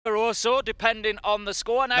or so, depending on the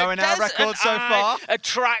score. Now, knowing our record so far,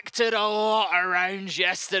 attracted a lot of rounds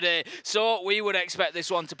yesterday, so we would expect this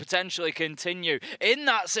one to potentially continue in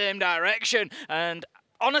that same direction. And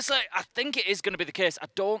honestly, I think it is going to be the case. I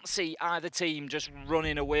don't see either team just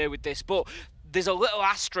running away with this, but there's a little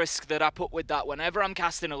asterisk that I put with that whenever I'm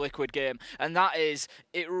casting a Liquid game, and that is,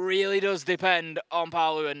 it really does depend on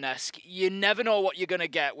Palu and Nesk. You never know what you're going to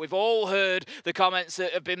get. We've all heard the comments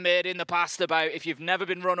that have been made in the past about if you've never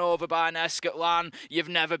been run over by Nesk at LAN, you've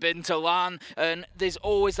never been to LAN, and there's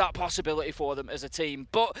always that possibility for them as a team.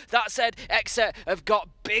 But that said, XSET have got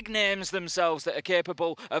big names themselves that are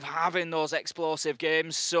capable of having those explosive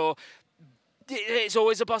games, so it's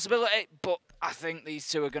always a possibility, but I think these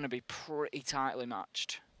two are going to be pretty tightly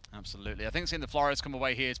matched. Absolutely. I think seeing the Flores come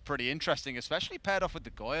away here is pretty interesting, especially paired off with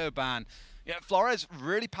the Goyo ban. Yeah, Flores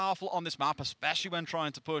really powerful on this map, especially when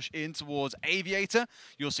trying to push in towards Aviator.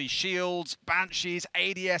 You'll see shields, banshees,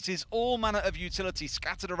 ADSs, all manner of utility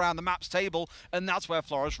scattered around the map's table, and that's where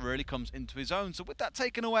Flores really comes into his own. So with that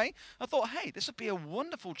taken away, I thought, hey, this would be a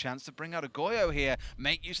wonderful chance to bring out a Goyo here,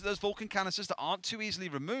 make use of those Vulcan canisters that aren't too easily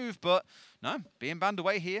removed, but no, being banned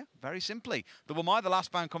away here, very simply. The Wamai, the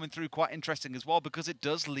last ban coming through, quite interesting as well, because it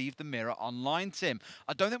does leave the mirror online, Tim.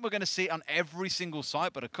 I don't think we're going to see it on every single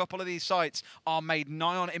site, but a couple of these sites are made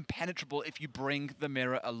nigh on impenetrable if you bring the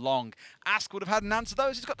mirror along. Ask would have had an answer to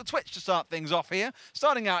those. He's got the Twitch to start things off here.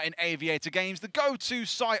 Starting out in Aviator Games, the go-to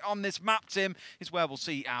site on this map, Tim, is where we'll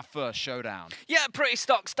see our first showdown. Yeah, pretty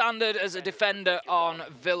stock standard as a defender on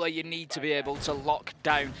Villa. You need to be able to lock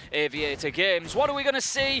down Aviator Games. What are we going to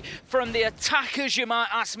see from the attackers, you might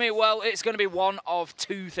ask me? Well, it's going to be one of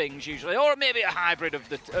two things usually, or maybe a hybrid of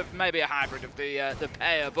the the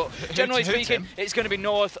pair. But generally speaking, it's going to be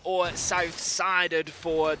north or south-sided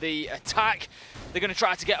for the attack. They're going to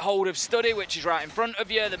try to get hold of Study, which is right in front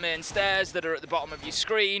of you, the main stairs that are at the bottom of your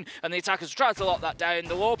screen, and the attackers will try to lock that down.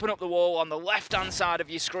 They'll open up the wall on the left-hand side of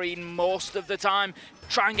your screen most of the time,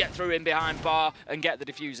 try and get through in behind bar and get the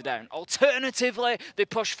diffuser down. Alternatively, they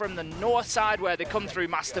push from the north side where they come through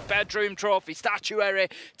Master Bedroom, Trophy, Statuary,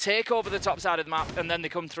 take over the top side of the map, and then they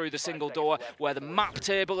come through the single door where the map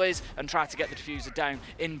table is and try to get the diffuser down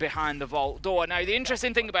in behind the vault door. Now, the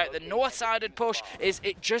interesting thing about the north-sided push is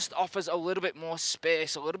it just offers a little bit more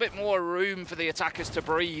space, a little bit more room for the attackers to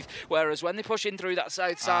breathe, whereas when they push in through that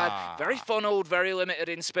south side, very funneled, very limited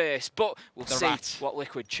in space, but we'll see what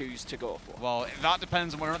Liquid choose to go for. Well, that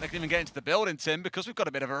depends on whether or not they can even get into the building, Tim, because we've got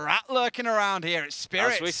a bit of a rat lurking around here. It's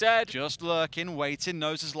Spirit. As we said. Just lurking, waiting,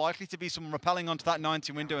 knows there's likely to be someone rappelling onto that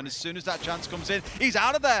 90 window, and as soon as that chance comes in, he's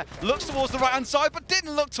out of there. Looks towards the right-hand side, but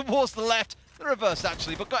didn't look towards the left. The reverse,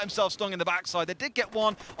 actually, but got himself stung in the backside. They did get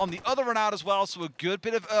one on the other run out as well, so a good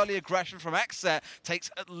bit of early aggression from XSET.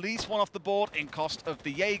 Takes at least one off the board in cost of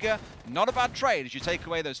the Jaeger. Not a bad trade. As you take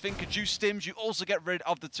away those Finker Juice stims, you also get rid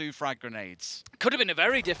of the 2 frag grenades. Could have been a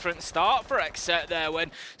very different start for XSET there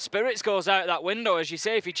when Spirits goes out that window. As you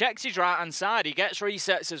say, if he checks his right-hand side, he gets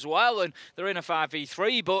resets as well, and they're in a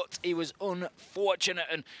 5v3, but he was unfortunate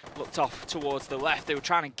and looked off towards the left. They were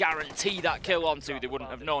trying to guarantee that kill onto, they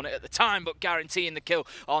wouldn't have known it at the time, but guaranteeing the kill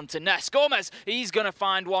onto Ness. Gomez, he's going to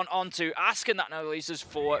find one onto Ask, and that now leaves us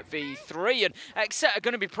 4v3. And XSET are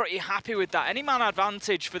going to be pretty happy with that. Any man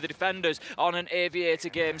advantage for the defenders on an Aviator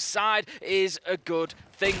game side is a good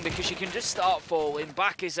thing, because you can just start falling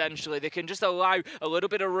back, essentially. They can just allow a little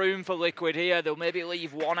bit of room for Liquid here. They'll maybe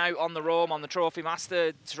leave one out on the roam on the Trophy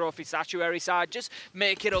Master, Trophy Statuary side, just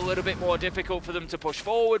make it a little bit more difficult for them to push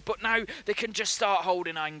forward, but now they can just start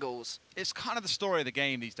holding angles. It's kind of the story of the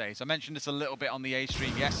game these days. I mentioned this a little bit on the A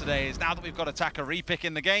stream yesterday, is now that we've got attacker repick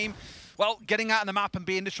in the game, well, getting out on the map and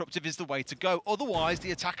being disruptive is the way to go. Otherwise,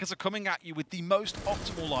 the attackers are coming at you with the most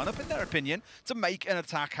optimal lineup, in their opinion, to make an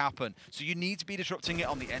attack happen. So you need to be disrupting it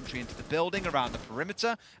on the entry into the building, around the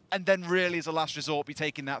perimeter, and then really, as a last resort, be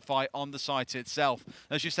taking that fight on the site itself.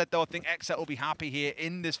 As you said, though, I think XSET will be happy here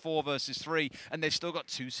in this 4 versus 3, and they've still got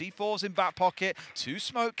 2 C4s in back pocket, 2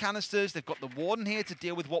 smoke canisters. They've got the Warden here to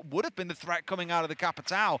deal with what would have been the threat coming out of the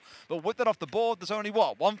Capitao. But with that off the board, there's only,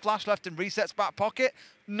 what, 1 flash left in Reset's back pocket?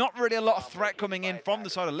 Not really a lot of threat coming in from the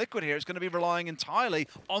side of Liquid here. It's going to be relying entirely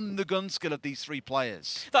on the gun skill of these 3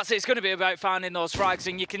 players. That's it. It's going to be about finding those frags,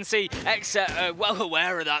 and you can see XSET are well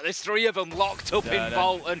aware of that. There's 3 of them locked up in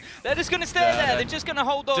Vault, and they're just going to stay there. They're just going to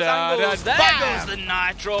hold those angles. There goes the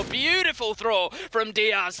Nitro. Beautiful throw from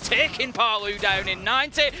Diaz, taking Palu down in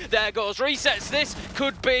 90. There goes Resets. This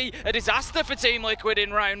could be a disaster for Team Liquid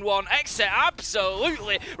in round 1. XSET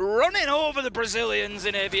absolutely running over the Brazilians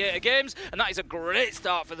in Aviator Games, and that is a great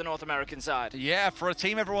start start for the North American side. Yeah, for a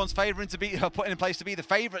team everyone's favouring to be putting in place to be the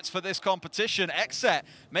favourites for this competition, XSET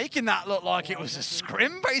making that look like it was a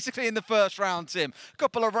scrim basically in the first round, Tim. A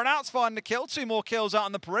couple of run-outs finding the kill, 2 more kills out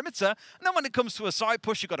on the perimeter, and then when it comes to a side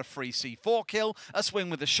push, you've got a free C4 kill, a swing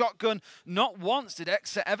with a shotgun. Not once did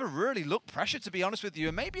XSET ever really look pressured, to be honest with you,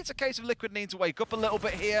 and maybe it's a case of Liquid needing to wake up a little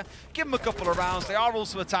bit here, give them a couple of rounds. They are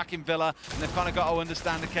also attacking Villa, and they've kind of got to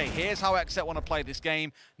understand, okay, here's how XSET want to play this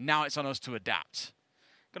game, now it's on us to adapt.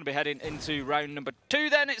 Going to be heading into round number 2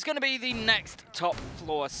 then. It's going to be the next top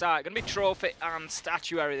floor site. Going to be trophy and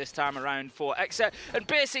statuary this time around for XSET. And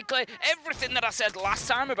basically everything that I said last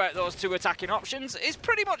time about those 2 attacking options is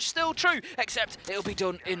pretty much still true, except it'll be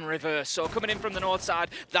done in reverse. So coming in from the north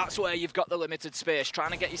side, that's where you've got the limited space.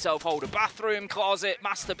 Trying to get yourself hold of bathroom, closet,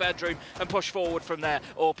 master bedroom, and push forward from there,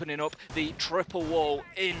 opening up the triple wall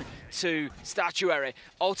into statuary.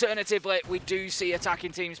 Alternatively, we do see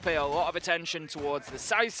attacking teams pay a lot of attention towards the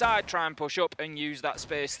south side, try and push up and use that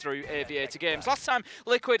space through Aviator games. Last time,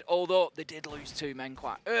 Liquid, although they did lose 2 men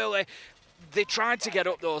quite early, they tried to get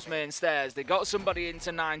up those main stairs. They got somebody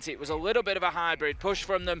into 90. It was a little bit of a hybrid push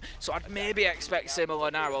from them, so I'd maybe expect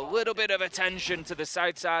similar now. A little bit of attention to the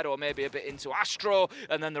south side, or maybe a bit into Astro,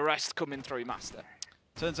 and then the rest coming through Master.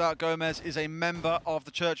 Turns out Gomez is a member of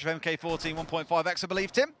the Church of MK14 1.5X, I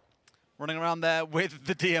believe, Tim. Running around there with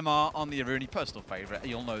the DMR on the Aruni, personal favourite.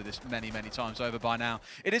 You'll know this many, many times over by now.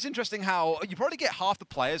 It is interesting how you probably get half the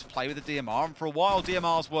players play with the DMR, and for a while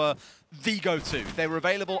DMRs were the go-to. They were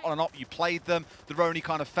available on an op, you played them. The Roni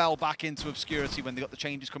kind of fell back into obscurity when they got the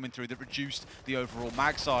changes coming through that reduced the overall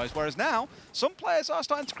mag size. Whereas now, some players are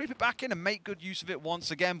starting to creep it back in and make good use of it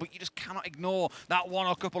once again, but you just cannot ignore that 1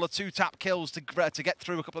 or couple of 2-tap kills to get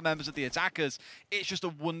through a couple of members of the attackers. It's just a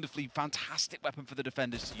wonderfully fantastic weapon for the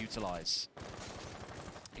defenders to utilise.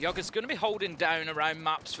 Yoga's going to be holding down around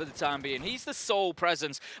maps for the time being. He's the sole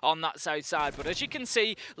presence on that south side, but as you can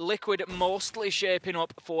see, Liquid mostly shaping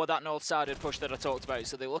up for that north-sided push that I talked about.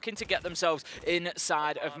 So they're looking to get themselves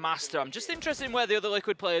inside of Master. I'm just interested in where the other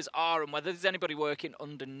Liquid players are and whether there's anybody working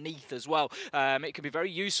underneath as well. It can be very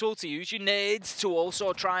useful to use your nades to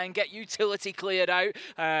also try and get utility cleared out,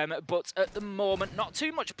 but at the moment, not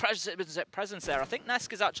too much presence there. I think Nesk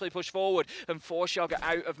has actually pushed forward and forced Yoga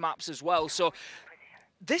out of maps as well. So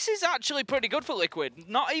this is actually pretty good for Liquid.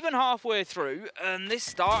 Not even halfway through, and they're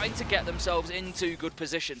starting to get themselves into good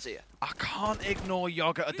positions here. I can't ignore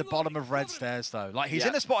Yoga at the bottom of red stairs, though. Like, he's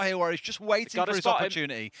in a spot here where he's just waiting for his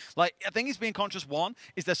opportunity. Like, I think he's being conscious, one,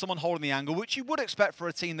 is there someone holding the angle, which you would expect for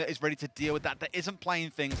a team that is ready to deal with that isn't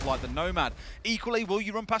playing things like the Nomad. Equally, will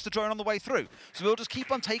you run past the drone on the way through? So he'll just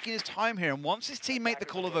keep on taking his time here, and once his team make the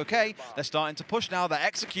call of okay, they're starting to push now, they're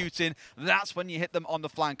executing, that's when you hit them on the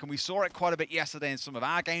flank, and we saw it quite a bit yesterday in some of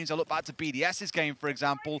our games. I look back to BDS's game, for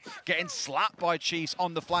example, getting slapped by Chiefs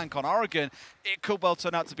on the flank on Oregon. It could well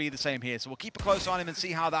turn out to be the same here. So we'll keep a close eye on him and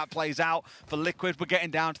see how that plays out. For Liquid, we're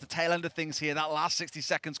getting down to the tail end of things here. That last 60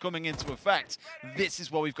 seconds coming into effect. This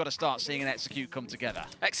is where we've got to start seeing an execute come together.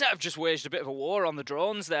 XSET have just waged a bit of a war on the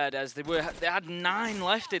drones there, Des. They had 9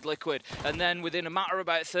 left in Liquid, and then within a matter of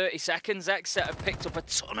about 30 seconds, XSET have picked up a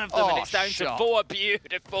ton of them, and it's down to 4.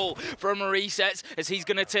 Beautiful from resets as he's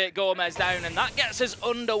going to take Gomez down, and that gets us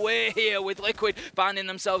underway here with Liquid finding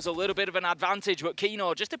themselves a little bit of an advantage. But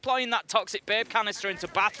Kino just deploying that toxic babe canister into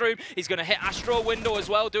bathroom. He's going to hit Astro window as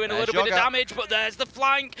well, doing a little bit of damage, but there's the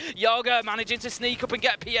flank. Yoga managing to sneak up and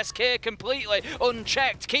get PSK completely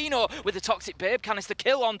unchecked. Kino with the toxic babe canister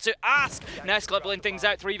kill onto Ask. Nesk leveling things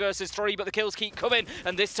out 3 versus 3, but the kills keep coming,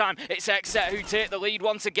 and this time it's XSET who take the lead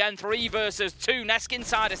once again. 3 versus 2. Nesk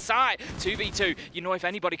inside a site. 2v2. You know, if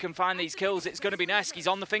anybody can find these kills, it's going to be Nesk. He's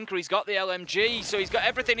on the Finker, he's got the LMG, so he's got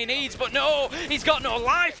everything he needs, but no, he's got no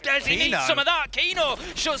life, Des. He needs some of that. Kino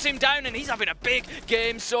shuts him down, and he's having a big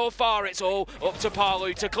game so far. It's all up to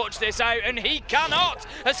Palu to clutch this out, and he cannot,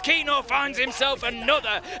 as Kino finds himself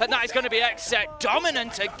another, and that is going to be XSET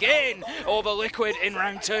dominant again over Liquid in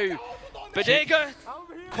round 2. Bodega,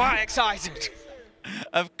 quite excited.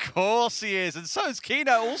 Of course he is, and so is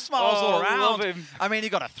Kino. All smiles all around. Love him. I mean, he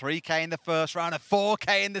got a 3K in the first round, a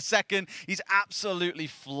 4K in the second. He's absolutely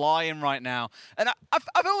flying right now. And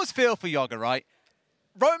I've always feel for Yoga, right?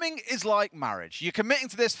 Roaming is like marriage. You're committing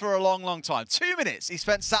to this for a long, long time. 2 minutes he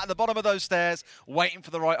spent sat at the bottom of those stairs waiting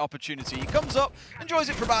for the right opportunity. He comes up, enjoys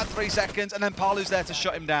it for about 3 seconds, and then Palu's there to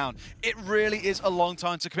shut him down. It really is a long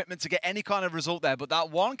time to commitment to get any kind of result there, but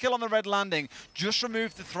that 1 kill on the red landing just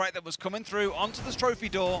removed the threat that was coming through onto the trophy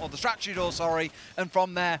door, or the strategy door, sorry, and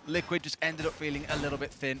from there, Liquid just ended up feeling a little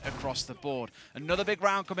bit thin across the board. Another big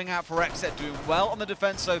round coming out for XSET, doing well on the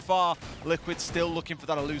defense so far. Liquid still looking for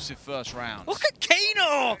that elusive first round. Look at Kino!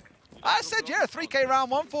 I said, yeah, 3K round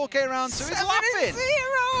 1, 4K round 2. He's laughing.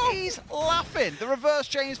 7-0. He's laughing. The reverse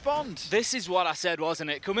James Bond. This is what I said, wasn't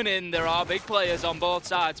it? Coming in, there are big players on both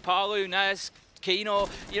sides. Palu, Ness, Kino,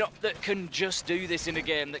 you know, that can just do this in a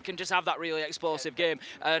game, that can just have that really explosive game.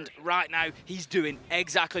 And right now, he's doing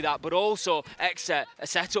exactly that. But also, XSET are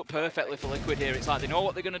set up perfectly for Liquid here. It's like they know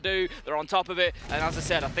what they're going to do. They're on top of it. And as I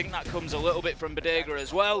said, I think that comes a little bit from Bodega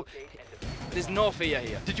as well. There's no fear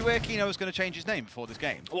here. Did you hear Kino was going to change his name before this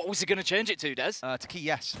game? What was he going to change it to, Des? To Key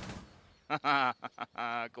Yes.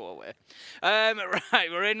 Go away. Right,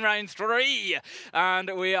 we're in round 3,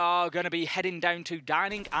 and we are going to be heading down to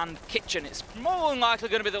Dining and Kitchen. It's more than likely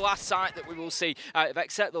going to be the last site that we will see out of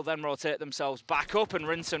XSET. They'll then rotate themselves back up and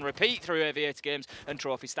rinse and repeat through Aviator Games and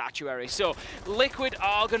Trophy Statuary. So Liquid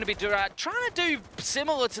are going to be trying to do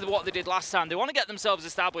similar to what they did last time. They want to get themselves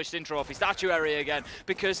established in Trophy Statuary again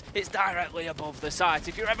because it's directly above the site.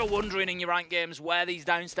 If you're ever wondering in your ranked games where these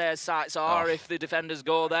downstairs sites are, if the defenders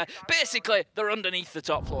go there, basically they're underneath the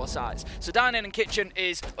top floor sites. So Dining and Kitchen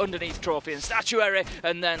is underneath Trophy and Statuary,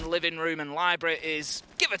 and then Living Room and Library is,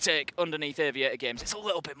 give or take, underneath Aviator Games. It's a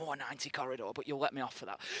little bit more 90 corridor, but you'll let me off for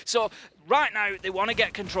that. So right now, they want to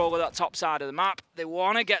get control of that top side of the map. They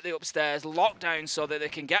want to get the upstairs locked down so that they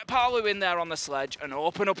can get Palu in there on the sledge and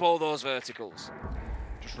open up all those verticals.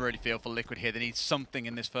 Just really feel for Liquid here. They need something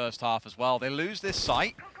in this first half as well. They lose this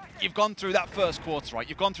site. You've gone through that first quarter, right?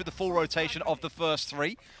 You've gone through the full rotation of the first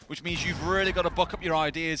 3, which means you've really got to buck up your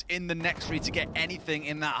ideas in the next 3 to get anything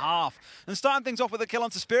in that half. And starting things off with a kill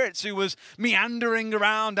onto Spirits, who was meandering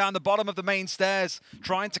around down the bottom of the main stairs,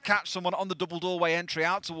 trying to catch someone on the double doorway entry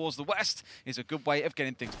out towards the west, is a good way of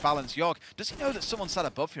getting things balanced. Yogg, does he know that someone sat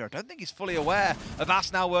above here? I don't think he's fully aware of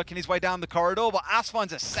As now working his way down the corridor, but As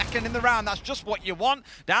finds a second in the round. That's just what you want.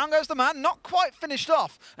 Down goes the man, not quite finished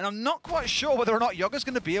off, and I'm not quite sure whether or not Yogger's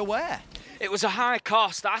going to be aware. It was a high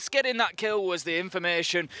cost. As getting that kill was the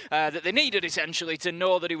information that they needed, essentially, to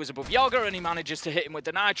know that he was above Yogger, and he manages to hit him with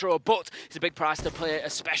the Nitro, but it's a big price to pay,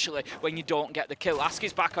 especially when you don't get the kill. Ask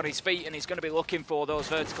is back on his feet, and he's going to be looking for those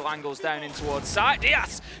vertical angles down in towards side.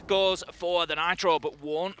 Diaz goes for the Nitro, but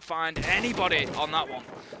won't find anybody on that one.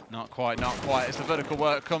 Not quite, not quite. As the vertical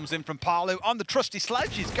work comes in from Palu on the trusty sledge,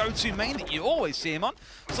 his go-to main that you always see him on.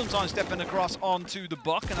 Sometimes stepping across onto the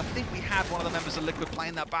buck, and I think we had one of the members of Liquid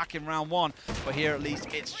playing that back in round 1. But here, at least,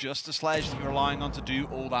 it's just a sledge that you're relying on to do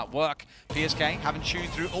all that work. PSK, having chewed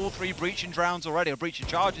through all 3 breaching rounds already, or breaching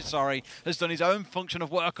charges, sorry, has done his own function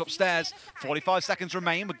of work upstairs. 45 seconds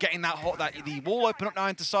remain. We're getting the wall open up now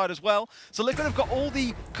into side as well. So Liquid have got all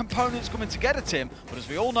the components coming together, Tim. But as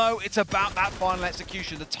we all know, it's about that final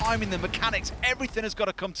execution. The timing, the mechanics, everything has got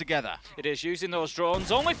to come together. It is, using those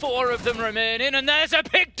drones. Only 4 of them remaining, and there's a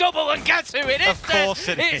big double, and guess who it is? Of course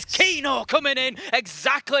it is. It's Kino coming in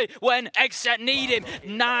exactly when XSET need him.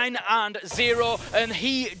 9-0, and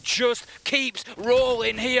he just keeps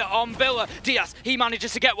rolling here on Villa. Diaz, he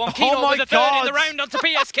manages to get one. Kino with a third in the round onto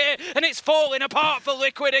PSK, and it's falling apart for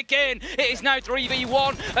Liquid again. It is now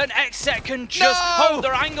 3v1, and XSET can just hold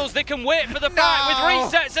their angles. They can wait for the fight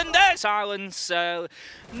with resets, and there's silence.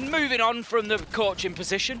 Moving on from the coaching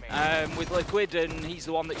position with Liquid, and he's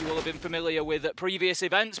the one that you will have been familiar with at previous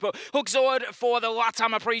events. But Hugzord, for the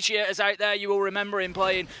LATAM appreciators out there, you will remember him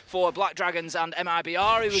playing for Black Dragons and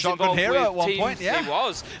MIBR. He was Shotgun hero with at one point, yeah. He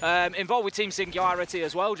was involved with Team Singularity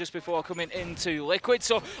as well, just before coming into Liquid.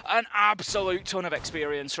 So an absolute ton of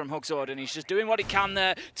experience from Hugzord, and he's just doing what he can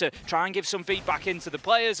there to try and give some feedback into the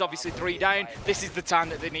players. Obviously 3 down. This is the time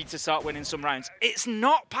that they need to start winning some rounds. It's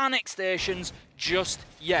not panic stations just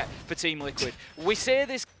yet for Team Liquid. We say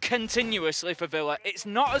this continuously for Villa. It's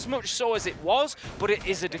not as much so as it was, but it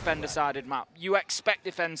is a defender-sided map. You expect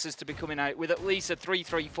defences to be coming out with at least a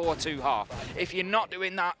 3-3-4-2 half. If you're not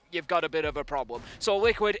doing that, you've got a bit of a problem. So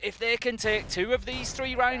Liquid, if they can take 2 of these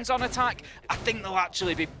 3 rounds on attack, I think they'll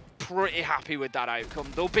actually be pretty happy with that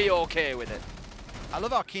outcome. They'll be okay with it. I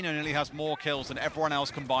love how Kino nearly has more kills than everyone else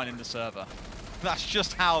combined in the server. That's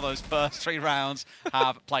just how those first 3 rounds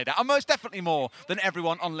have played out. And most definitely more than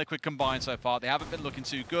everyone on Liquid combined so far. They haven't been looking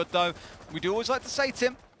too good, though. We do always like to say,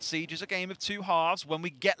 Tim, Siege is a game of 2 halves. When we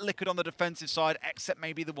get Liquid on the defensive side, except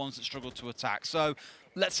maybe the ones that struggle to attack. So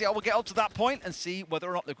let's see how we'll get up to that point and see whether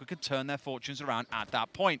or not Liquid can turn their fortunes around at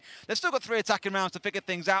that point. They've still got 3 attacking rounds to figure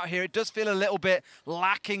things out here. It does feel a little bit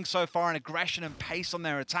lacking so far in aggression and pace on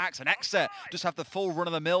their attacks. And XSET just have the full run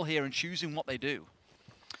of the mill here and choosing what they do.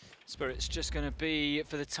 Spirit's just going to be,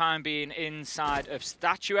 for the time being, inside of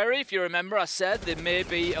Statuary. If you remember, I said there may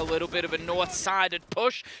be a little bit of a north-sided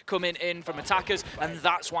push coming in from attackers, and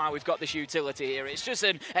that's why we've got this utility here. It's just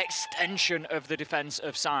an extension of the defense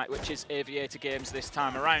of site, which is Aviator Games this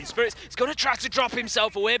time around. Spirit's going to try to drop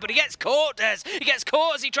himself away, but he gets caught, Des. He gets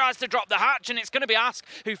caught as he tries to drop the hatch, and it's going to be Ask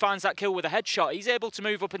who finds that kill with a headshot. He's able to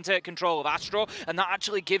move up and take control of Astro, and that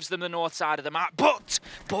actually gives them the north side of the map.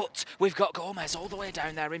 But we've got Gomez all the way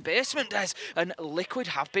down there in basement, Des, and Liquid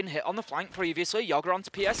have been hit on the flank previously. Yoga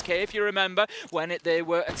onto PSK, if you remember, when they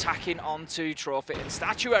were attacking onto Trophy and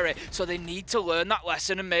Statuary. So they need to learn that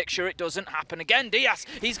lesson and make sure it doesn't happen again. Diaz,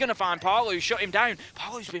 he's going to find Parlu, shut him down.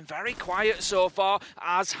 Parlu's been very quiet so far,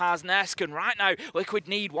 as has Nesk, and right now, Liquid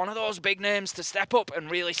need one of those big names to step up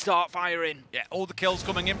and really start firing. Yeah, all the kills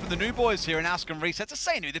coming in from the new boys here in Ask and Reset. To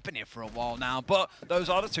say new, they've been here for a while now, but those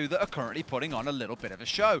are the two that are currently putting on a little bit of a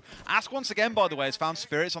show. Ask, once again, by the way, has found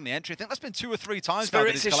Spirits on the entry. I think that's been 2 or 3 times.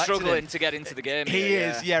 Spirits is struggling to get into the game. He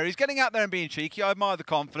is, yeah. He's getting out there and being cheeky. I admire the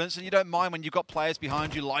confidence, and you don't mind when you've got players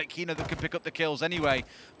behind you like Kino that can pick up the kills anyway,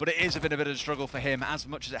 but it is a bit of a struggle for him, as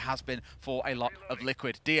much as it has been for a lot of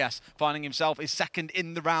Liquid. DS finding himself is second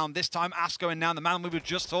in the round. This time, Ask going down, the man we were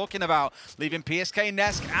just talking about, leaving PSK,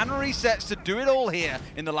 Nesk, and Resets to do it all here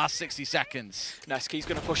in the last 60 seconds. Nesk, he's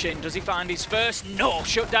going to push in. Does he find his first? No,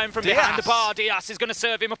 shut down from behind the bar. Diaz is going to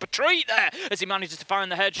serve him up a treat there as he manages to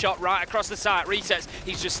find the headshot right across the site. Resets,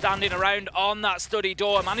 he's just standing around on that study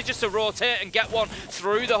door, manages to rotate and get one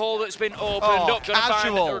through the hole that's been opened up.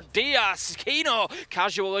 Casual. Diaz, Kino,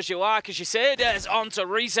 casual as you like, as you say, Des, onto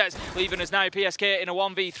Resets, leaving us now PSK in a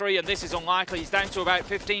 1v3, and this is unlikely. He's down to about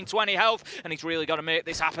 15-20 health, and he's really got to make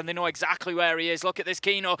this happen. They know exactly where he is. Look at this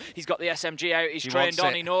Kino. He's got the SMG out. He's trained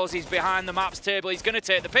on. He knows he's behind the maps table. He's going to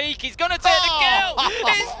take the peek. He's going to take the kill.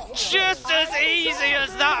 It's just as easy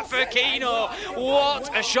as that for Kino.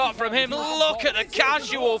 What a shot from him. Look at the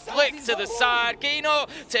casual flick to the side. Kino,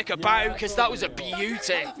 take a bow, because that was a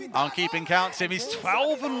beauty. I'm keeping count, Tim. He's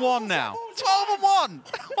 12-1 now. 12-1!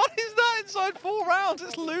 What is that inside 4 rounds?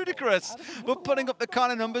 It's ludicrous. We're putting up the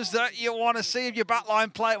kind of numbers that you want to see of your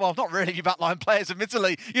backline player. Well, not really your backline players,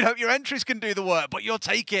 admittedly. You know, your entries can do the work, but you'll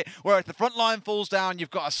take it. Where if the front line falls down, you've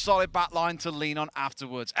got a solid backline to lean on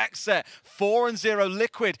afterwards. XSET, 4-0.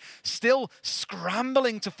 Liquid still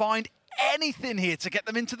scrambling to find anything here to get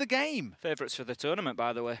them into the game. Favourites for the tournament,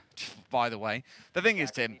 by the way. By the way. The thing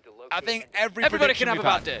is, Tim, I think everybody can have a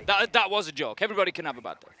bad day. That was a joke. Everybody can have a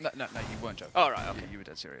bad day. No, you weren't joking. All right, okay. You were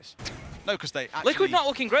dead serious. No, because they actually... Liquid not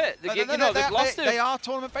looking great. They are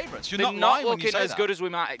tournament favourites. They're not looking as good as we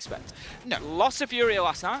might expect. No. Lost to FURIA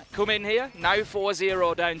last night. Come in here. Now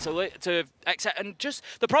 4-0 down to XSET. And just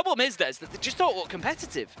the problem is, Des, that they just don't look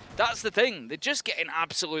competitive. That's the thing. They're just getting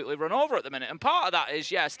absolutely run over at the minute. And part of that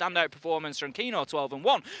is, yeah, standout performance from Kino,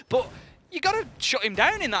 12-1. But you got to shut him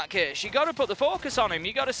down in that case. You got to put the focus on him.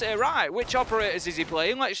 You got to say, right, which operators is he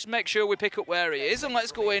playing? Let's make sure we pick up where he is, and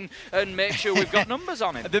let's go in and make sure we've got numbers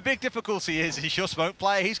on him. The big difficulty is he's your smoke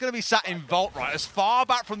player. He's going to be sat in Vault, right, as far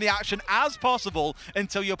back from the action as possible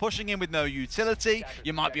until you're pushing in with no utility.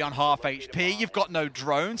 You might be on half HP. You've got no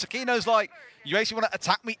drones. Akino's like, you actually want to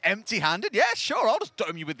attack me empty-handed? Yeah, sure, I'll just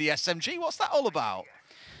dome you with the SMG. What's that all about?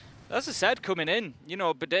 As I said, coming in, you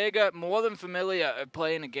know, Bodega more than familiar of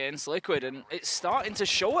playing against Liquid, and it's starting to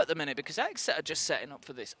show at the minute because XSET are just setting up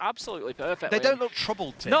for this absolutely perfectly. They don't look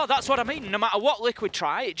troubled, Tim. No, that's what I mean. No matter what Liquid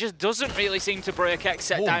try, it just doesn't really seem to break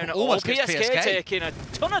XSET down at all. PSK taking a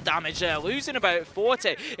ton of damage there, losing about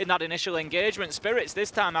 40 in that initial engagement. Spirits this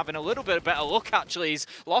time having a little bit of better luck, actually. He's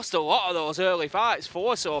lost a lot of those early fights,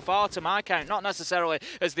 4 so far to my count. Not necessarily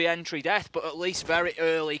as the entry death, but at least very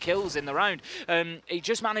early kills in the round. He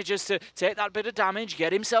just manages to take that bit of damage,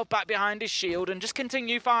 get himself back behind his shield, and just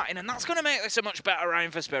continue fighting, and that's going to make this a much better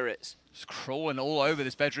round for Spirits. Just crawling all over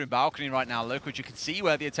this bedroom balcony right now, Liquid. You can see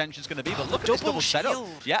where the attention's going to be, but look at this double setup.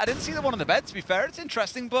 Yeah, I didn't see the one on the bed, to be fair. It's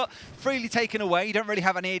interesting, but freely taken away. You don't really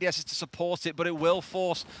have any ADSs to support it, but it will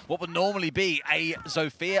force what would normally be a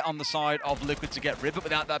Zofia on the side of Liquid to get rid, but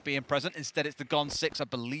without that being present. Instead, it's the Gon 6, I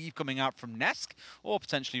believe, coming out from Nesk, or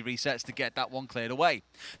potentially Resets to get that one cleared away.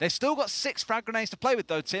 They've still got 6 frag grenades to play with,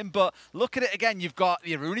 though, Tim, but look at it again. You've got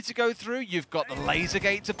the Aruni to go through, you've got the laser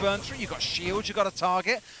gate to burn through, you've got shields you've got to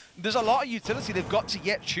target. There's a lot of utility they've got to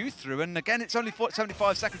yet chew through, and again, it's only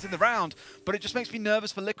 75 seconds in the round, but it just makes me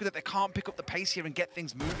nervous for Liquid that they can't pick up the pace here and get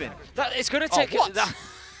things moving. It's going to take...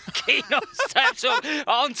 Kino steps up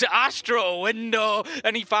onto Astro window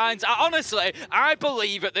and he finds, honestly, I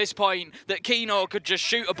believe at this point that Kino could just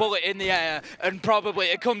shoot a bullet in the air and probably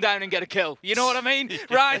it'd come down and get a kill. You know what I mean?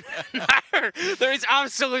 Right now, there is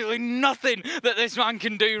absolutely nothing that this man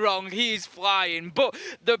can do wrong. He is flying. But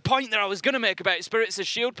the point that I was going to make about Spirit's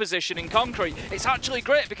shield position in concrete, it's actually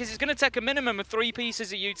great because it's going to take a minimum of 3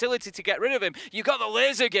 pieces of utility to get rid of him. You've got the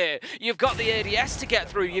laser gate, you've got the ADS to get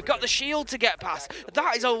through, you've got the shield to get past.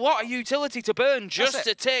 That is a lot of utility to burn just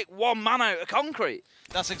to take 1 man out of concrete.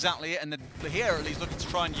 That's exactly it, and here at least looking to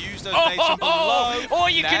try and use those nades from below. Oh,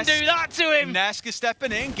 you can do that to him! Nesk is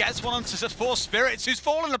stepping in, gets one onto the 4 Spirits, who's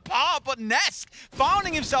falling apart, but Nesk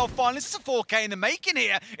finding himself finally. This is a 4K in the making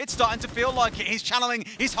here. It's starting to feel like it. He's channeling,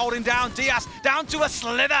 he's holding down Diaz, down to a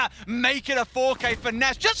slither, make it a 4K for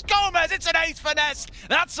Nesk. Just Gomez, it's an ace for Nesk.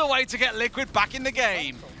 That's the way to get Liquid back in the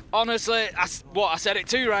game. Honestly, I said it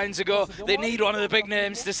 2 rounds ago, they need one of the big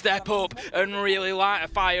names to step up and really light a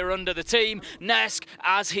fire under the team. Nesk,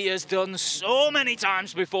 as he has done so many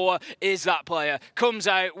times before, is that player. Comes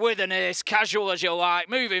out with an ace, casual as you like,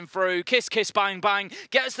 moving through, kiss, kiss, bang, bang,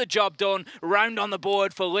 gets the job done, round on the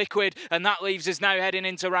board for Liquid, and that leaves us now heading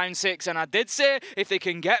into round 6. And I did say, if they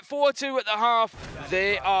can get 4-2 at the half,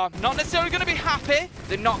 they are not necessarily going to be happy.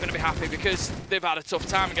 They're not going to be happy because they've had a tough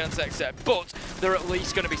time against XSET, but they're at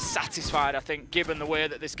least going to be satisfied, I think, given the way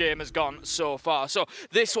that this game has gone so far. So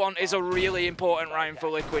this one is a really important round for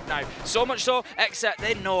Liquid now. So much so, XSET,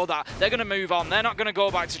 they know that. They're going to move on. They're not going to go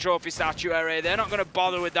back to Trophy Statuary. They're not going to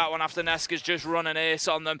bother with that one after Nesk has just run an ace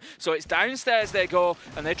on them. So it's downstairs they go,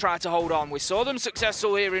 and they try to hold on. We saw them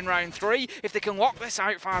successful here in round 3. If they can lock this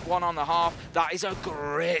out 5-1 on the half, that is a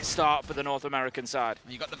great start for the North American side.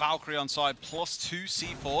 You got the Valkyrie on side, +2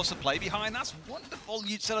 C4s to play behind. That's wonderful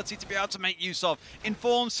utility to be able to make use of.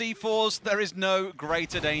 Inform C4s, there is no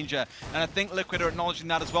greater danger. And I think Liquid are acknowledging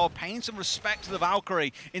that as well, paying some respect to the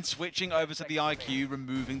Valkyrie in switching over to the IQ,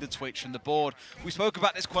 removing the Twitch from the board. We spoke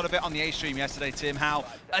about this quite a bit on the A stream yesterday, Tim, how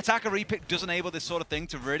attacker repick does enable this sort of thing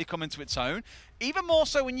to really come into its own. Even more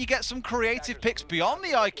so when you get some creative picks beyond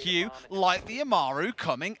the IQ, like the Amaru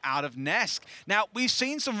coming out of Nesk. Now, we've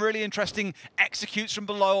seen some really interesting executes from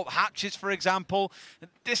below, hatches, for example.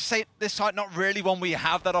 This site, not really one where you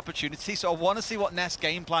have that opportunity, so I want to see what Nesk's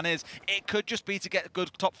game plan is. It could just be to get good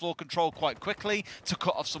top floor control quite quickly, to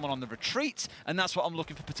cut off someone on the retreat, and that's what I'm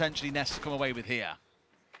looking for potentially Nesk to come away with here.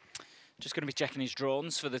 Just going to be checking his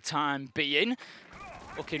drones for the time being.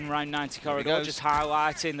 Looking round 90 corridor, just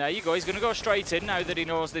highlighting. There you go. He's going to go straight in now that he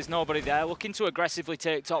knows there's nobody there. Looking to aggressively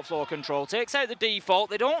take top floor control. Takes out the default.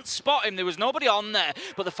 They don't spot him. There was nobody on there.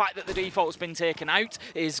 But the fact that the default's been taken out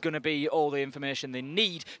is going to be all the information they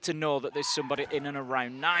need to know that there's somebody in and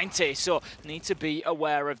around 90. So need to be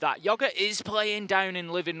aware of that. Yoga is playing down in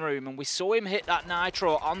living room, and we saw him hit that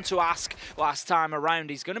nitro onto Ask last time around.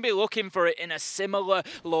 He's going to be looking for it in a similar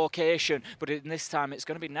location, but in this time it's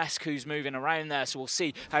going to be Nesk who's moving around there. So we'll see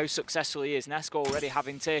how successful he is. Nesk already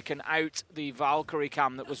having taken out the Valkyrie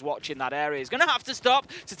cam that was watching that area. He's going to have to stop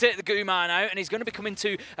to take the Guman out, and he's going to be coming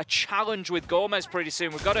to a challenge with Gomez pretty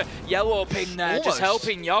soon. We've got a yellow ping there, just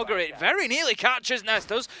helping Yoga. It very nearly catches Nesk,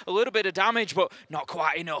 does a little bit of damage, but not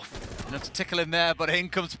quite enough. Enough to tickle him there, but in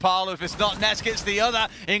comes Parlo. If it's not Nesk, it's the other.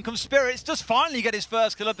 In comes Spirits, does finally get his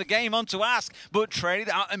first kill of the game onto Ask, but traded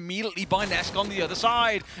out immediately by Nesk on the other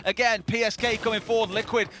side. Again, PSK coming forward,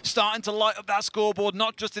 Liquid starting to light up that scoreboard,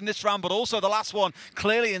 not just in this round, but also the last one,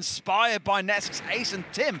 clearly inspired by Nesk's ace. And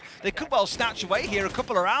Tim, they could well snatch away here a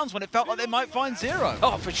couple of rounds when it felt like they might find 0.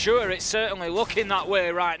 Oh, for sure, it's certainly looking that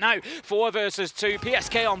way right now. 4 versus 2,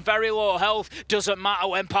 PSK on very low health. Doesn't matter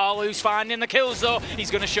when Parlu's finding the kills though.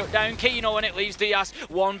 He's going to shut down Kino, and it leaves Diaz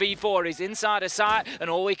 1v4. He's inside a site, and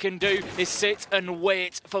all he can do is sit and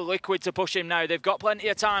wait for Liquid to push him now. They've got plenty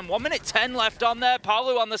of time. 1 minute 10 left on there.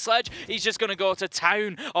 Parlu on the sledge. He's just going to go to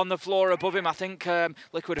town on the floor above him. I think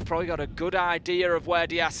Liquid have probably got a good idea of where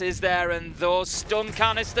Diaz is there, and those stun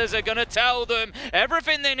canisters are going to tell them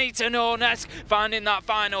everything they need to know. Nesk finding that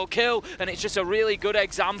final kill, and it's just a really good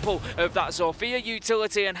example of that Zofia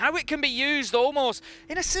utility and how it can be used almost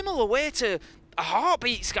in a similar way to a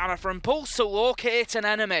heartbeat scanner from Pulse to locate an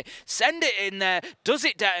enemy. Send it in there. Does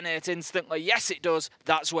it detonate instantly? Yes, it does.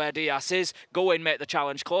 That's where Diaz is. Go in, make the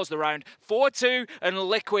challenge, close the round. 4-2, and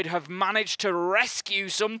Liquid have managed to rescue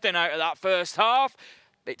something out of that first half.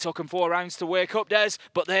 It took them 4 rounds to wake up, Des,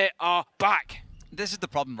 but they are back. This is the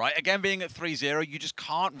problem, right? Again, being at 3-0, you just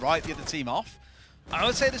can't write the other team off. I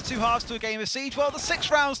would say there's 2 halves to a game of Siege. Well, there's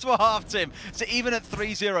 6 rounds to a half, Tim. So even at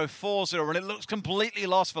 3-0, 4-0, and it looks completely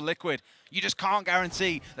lost for Liquid, you just can't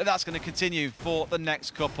guarantee that that's going to continue for the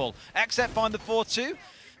next couple. XSET find the 4-2.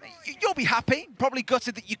 you'll be happy. Probably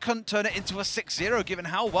gutted that you couldn't turn it into a 6-0, given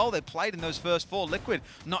how well they played in those first 4. Liquid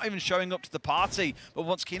not even showing up to the party. But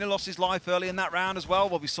once Kino lost his life early in that round as well,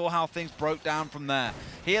 we saw how things broke down from there.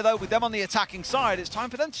 Here, though, with them on the attacking side, it's time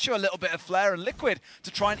for them to show a little bit of flair, and Liquid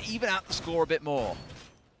to try and even out the score a bit more.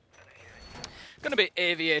 Going to be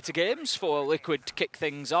Aviator games for Liquid to kick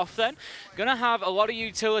things off then. Going to have a lot of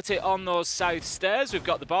utility on those south stairs. We've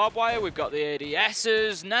got the barbed wire, we've got the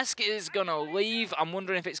ADSs. Nesk is going to leave. I'm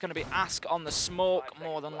wondering if it's going to be Ask on the smoke,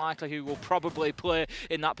 more than likely, who will probably play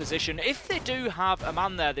in that position. If they do have a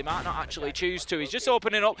man there, they might not actually choose to. He's just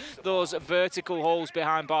opening up those vertical holes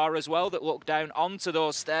behind bar as well that look down onto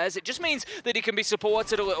those stairs. It just means that he can be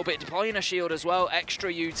supported a little bit, deploying a shield as well,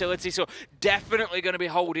 extra utility. So definitely going to be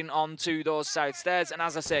holding on to those south stairs, and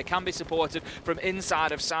as I say, can be supported from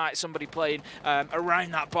inside of sight, somebody playing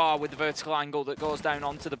around that bar with the vertical angle that goes down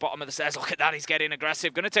onto the bottom of the stairs. Look at that, he's getting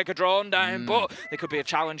aggressive, going to take a drone down, but there could be a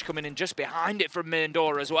challenge coming in just behind it from main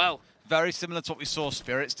door as well. Very similar to what we saw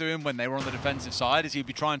Spirits doing when they were on the defensive side, is he'd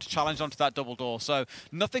be trying to challenge onto that double door. So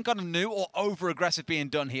nothing kind of new or over-aggressive being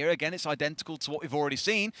done here. Again, it's identical to what we've already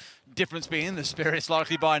seen. Difference being the Spirits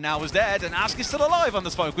likely by now was dead, and Ask is still alive on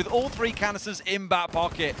the smoke with all 3 canisters in back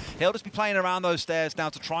pocket. He'll just be playing around those stairs now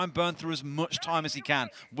to try and burn through as much time as he can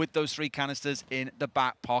with those 3 canisters in the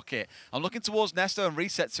back pocket. I'm looking towards Nesto and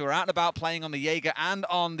Resets, who are out and about playing on the Jaeger and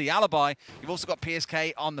on the Alibi. You've also got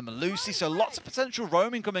PSK on the Malusi, so lots of potential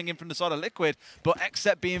roaming coming in from the side of Liquid, but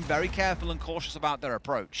XSET being very careful and cautious about their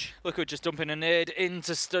approach. Liquid just dumping a nade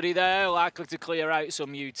into study there, likely to clear out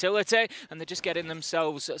some utility, and they're just getting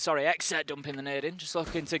themselves, sorry, XSET dumping the nade in, just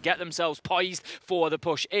looking to get themselves poised for the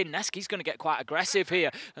push in. Neski's going to get quite aggressive here,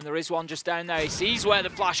 and there is one just down there. He sees where the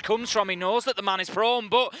flash comes from, he knows that the man is prone,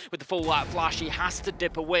 but with the full light flash, he has to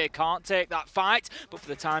dip away, can't take that fight, but for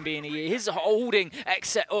the time being, he is holding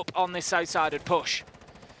XSET up on this south-sided push.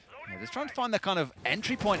 Yeah, they're trying to find their kind of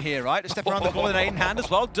entry point here, right? To step around the corner with an 8 in hand as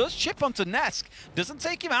well. Does chip onto Nesk. Doesn't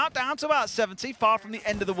take him out, down to about 70, far from the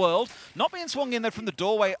end of the world. Not being swung in there from the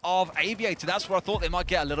doorway of Aviator. That's where I thought they might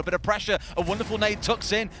get a little bit of pressure. A wonderful nade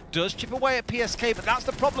tucks in. Does chip away at PSK, but that's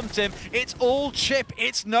the problem, Tim. It's all chip.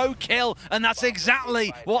 It's no kill. And that's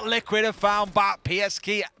exactly what Liquid have found back.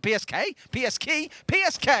 PSK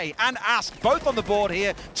and Ask both on the board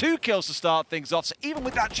here. 2 kills to start things off. So even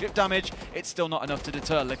with that chip damage, it's still not enough to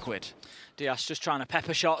deter Liquid. Diaz just trying to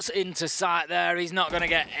pepper shots into sight there. He's not going to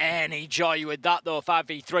get any joy with that, though,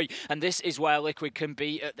 5v3. And this is where Liquid can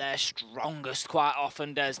be at their strongest quite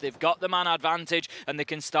often, Des. They've got the man advantage, and they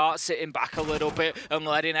can start sitting back a little bit and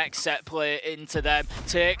letting XSET play into them.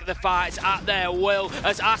 Take the fights at their will,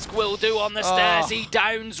 as Ask will do on the stairs. He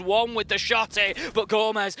downs one with the shotty, but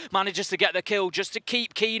Gomez manages to get the kill just to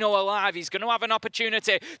keep Kino alive. He's going to have an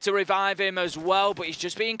opportunity to revive him as well, but he's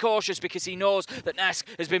just being cautious because he knows that Nesk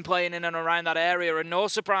has been playing in and around that area, and no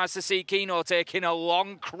surprise to see Kino taking a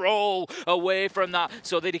long crawl away from that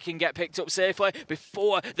so that he can get picked up safely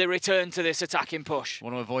before they return to this attacking push.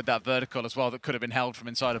 Want to avoid that vertical as well that could have been held from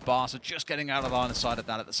inside of bar, so just getting out of line inside of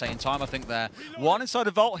that at the same time, I think there. One inside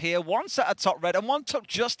of Vault here, one set at top red, and one tucked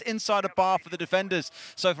just inside of bar for the defenders.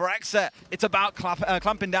 So for XSET, it's about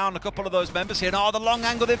clamping down a couple of those members here. And the long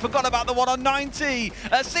angle, they forgot about the one on 90.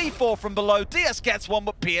 C4 from below, DS gets one,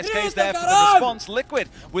 but PSK's there for the response. Liquid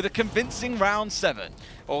with a convincing round 7.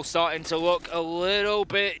 All starting to look a little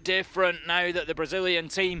bit different now that the Brazilian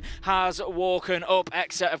team has woken up.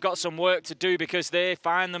 XSET have got some work to do because they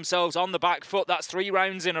find themselves on the back foot. That's 3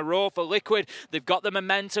 rounds in a row for Liquid. They've got the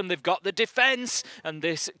momentum, they've got the defense, and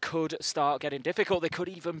this could start getting difficult. They could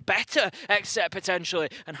even better XSET potentially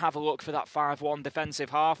and have a look for that 5-1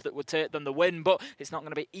 defensive half that would take them the win, but it's not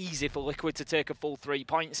going to be easy for Liquid to take a full 3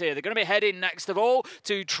 points here. They're going to be heading next of all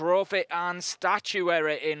to Trophy and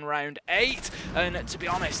Statuary in round 8, and to be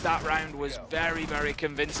honest, that round was very, very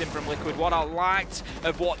convincing from Liquid. What I liked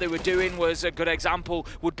of what they were doing was, a good example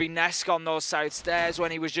would be Nesk on those south stairs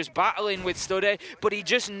when he was just battling with Study, but he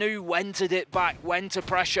just knew when to dip back, when to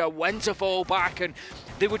pressure, when to fall back, and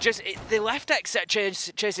they were just, they left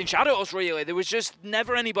XSET chasing shadows, really. There was just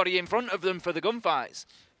never anybody in front of them for the gunfights.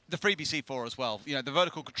 The freebie C4 as well. You know, the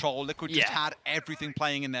vertical control, Liquid just had everything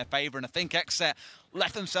playing in their favor, and I think XSET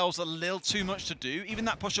left themselves a little too much to do. Even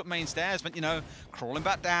that push up main stairs meant, you know, crawling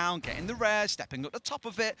back down, getting the res, stepping up the top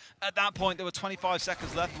of it. At that point, there were 25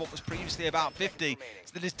 seconds left of what was previously about 50,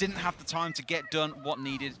 so they just didn't have the time to get done what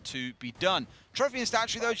needed to be done. Trophy and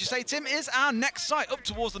Statue, though, as you say, Tim, is our next site up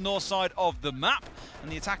towards the north side of the map, and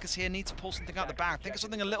the attackers here need to pull something out the bag. I think it's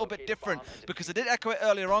something a little bit different, because I did echo it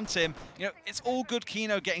earlier on, Tim. You know, it's all good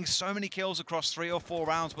Kino getting so many kills across 3 or 4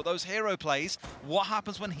 rounds, but those hero plays, what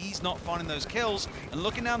happens when he's not finding those kills? And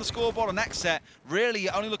looking down the scoreboard on XSET, really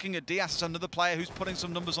you're only looking at Diaz as another player who's putting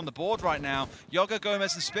some numbers on the board right now. Yoga,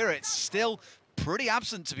 Gomez and Spirits still pretty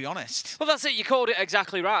absent, to be honest. Well, that's it. You called it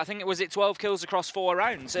exactly right. I think it was 12 kills across 4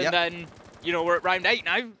 rounds. And then, you know, we're at round 8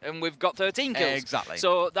 now, and we've got 13 kills. Exactly.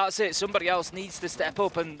 So that's it. Somebody else needs to step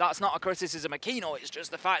up, and that's not a criticism of Keno. It's just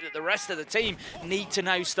the fact that the rest of the team need to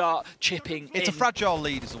now start chipping in. It's a fragile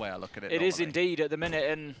lead is the way I look at it. It is indeed at the minute,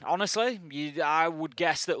 and honestly, I would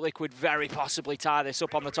guess that Liquid very possibly tie this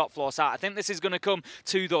up on the top floor site. I think this is going to come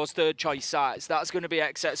to those third choice sites. That's going to be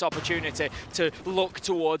XSET's opportunity to look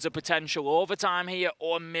towards a potential overtime here,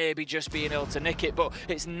 or maybe just being able to nick it, but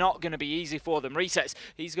it's not going to be easy for them. Resets,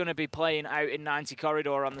 he's going to be playing out in 90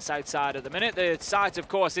 corridor on the south side at the minute. The site, of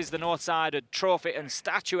course, is the north side of trophy and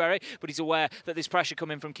statuary, but he's aware that there's pressure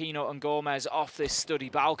coming from Keno and Gomez off this study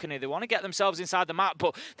balcony. They want to get themselves inside the map,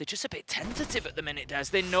 but they're just a bit tentative at the minute, Des.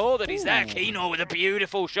 They know that he's there. Keno with a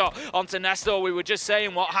beautiful shot onto Nestor. We were just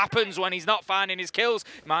saying what happens when he's not finding his kills.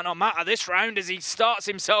 It might not matter this round as he starts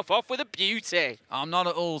himself off with a beauty. I'm not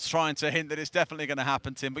at all trying to hint that it's definitely going to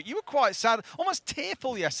happen, Tim, but you were quite sad, almost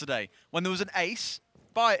tearful yesterday when there was an ace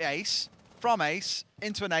by ace, from ace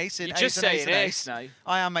into an ace in You're ace just and saying ace and ace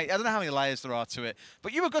now. I am, mate. I don't know how many layers there are to it,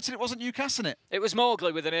 but you were gutted it wasn't you casting it. It was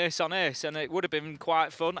Mowgli with an ace on ace, and it would have been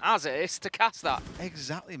quite fun as ace to cast that.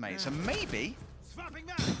 Exactly, mate. So maybe,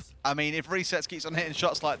 I mean, if Resets keeps on hitting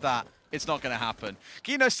shots like that, it's not going to happen.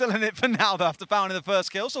 Keno's still in it for now, though, after fouling the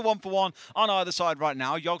first kill. So 1 for 1 on either side right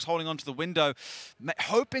now. Yogg's holding onto the window,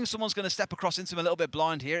 hoping someone's going to step across into him a little bit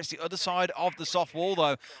blind here. It's the other side of the soft wall,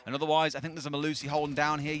 though. And otherwise, I think there's a Malusi holding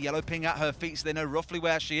down here. Yellow ping at her feet, so they know roughly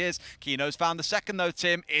where she is. Keno's found the second, though,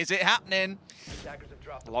 Tim. Is it happening?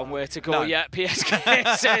 A long way to go yet.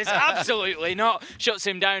 PSK says absolutely not. Shuts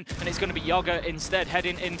him down, and it's going to be Yoga instead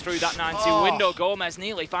heading in through that 90 window. Gomez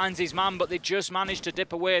nearly finds his man, but they just managed to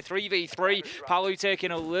dip away. 3v3. Palu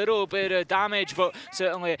taking a little bit of damage, but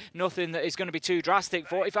certainly nothing that is going to be too drastic.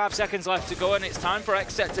 45 seconds left to go, and it's time for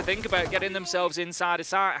XSET to think about getting themselves inside a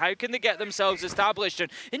site. How can they get themselves established?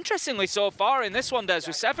 And interestingly, so far in this one, Des,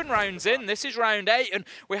 with 7 rounds in, this is round 8, and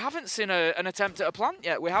we haven't seen an attempt at a plant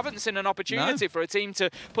yet. We haven't seen an opportunity for a team to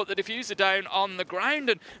put the diffuser down on the ground,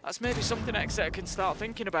 and that's maybe something XSET can start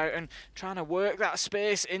thinking about and trying to work that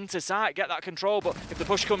space into sight, get that control. But if the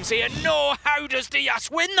push comes here, no, how does Diaz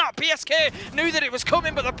win that? PSK knew that it was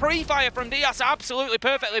coming, but the pre-fire from Diaz absolutely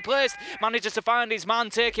perfectly placed. Manages to find his man,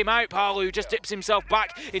 take him out. Palu just dips himself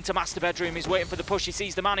back into master bedroom. He's waiting for the push. He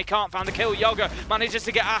sees the man, he can't find the kill. Yoga manages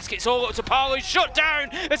to get Ask. It's all up to Palu. Shut down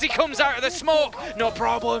as he comes out of the smoke. No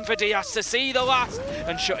problem for Diaz to see the last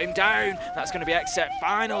and shut him down. That's going to be XSET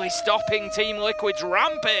finally stopping Team Liquid's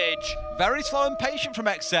rampage. Very slow and patient from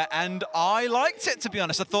XSET, and I liked it, to be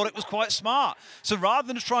honest. I thought it was quite smart. So rather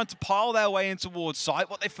than just trying to pile their way in towards site,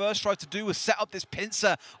 what they first tried to do was set up this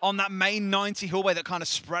pincer on that main 90 hallway that kind of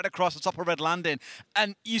spread across the top of Red Landing.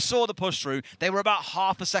 And you saw the push through. They were about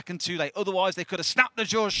half a second too late. Otherwise, they could have snapped the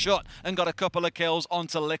jaws shut and got a couple of kills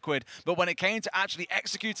onto Liquid. But when it came to actually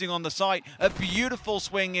executing on the site, a beautiful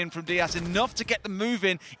swing in from Diaz, enough to get them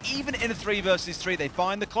moving, even in a 3 versus 3. They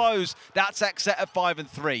find the close. That's XSET at 5 and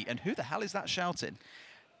 3. And who the hell is that shouting?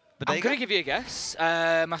 Bodega? I'm going to give you a guess.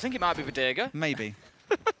 I think it might be Bodega. Maybe.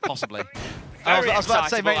 Possibly. I was about to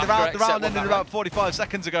say, mate, the round ended about 45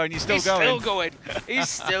 seconds ago and you're still going. He's still going. He's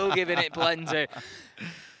still giving it plenty.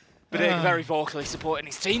 Bodega very vocally supporting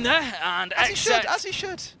his team there. And as he should, as he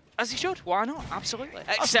should. As he should. Why not? Absolutely.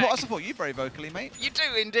 I support you very vocally, mate. You do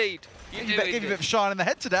indeed. You give you a bit of a shine in the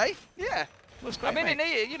head today. Yeah. Looks great, I mean,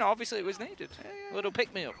 you know, obviously it was needed. A little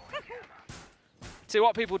pick-me-up. See,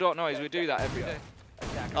 what people don't know is we do that every day.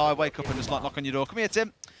 Oh, I wake up and just like knock on your door. Come here,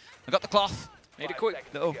 Tim. I got the cloth. Need a quick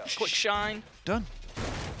shine. Done.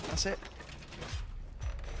 That's it.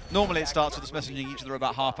 Normally it starts with us messaging each other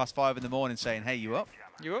about 5:30 in the morning saying, hey, you up?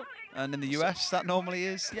 You up? And in the US, that normally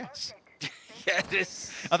is yes. Yeah, it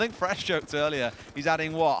is. I think Fresh joked earlier, he's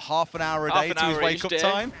adding, what, half an hour a day to his wake-up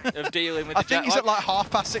time? Of dealing with the I think he's at like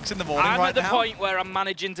 6:30 in the morning right now. I'm at the point where I'm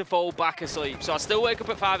managing to fall back asleep. So I still wake up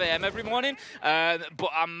at 5 AM every morning, but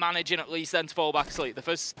I'm managing at least then to fall back asleep. The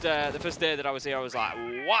first day that I was here, I was like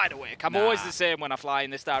wide awake. I'm always the same when I fly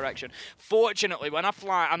in this direction. Fortunately, when I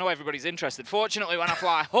fly, I know everybody's interested. Fortunately, when I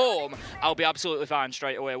fly home, I'll be absolutely fine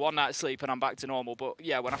straight away. 1 night's sleep and I'm back to normal. But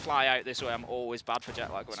yeah, when I fly out this way, I'm always bad for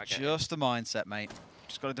jet lag when I get Just a mindset, mate.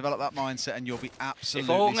 Just got to develop that mindset and you'll be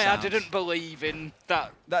absolutely If only sound. I didn't believe in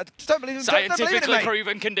that don't believe in, scientifically don't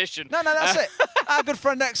proven condition. No, that's it. Our good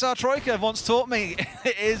friend XR Troika once taught me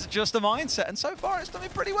it is just a mindset, and so far it's done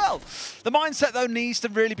it pretty well. The mindset, though, needs to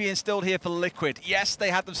really be instilled here for Liquid. Yes, they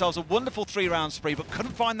had themselves a wonderful 3-round spree, but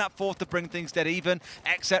couldn't find that fourth to bring things dead even.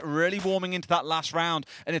 XSET really warming into that last round,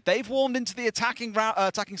 and if they've warmed into the attacking side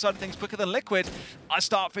of things quicker than Liquid, I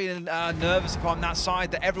start feeling nervous upon that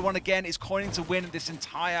side that everyone, again, is coining to win this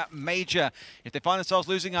entire major. If they find themselves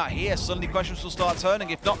losing out here, suddenly questions will start turning.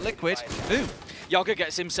 If not Liquid, who? Yoga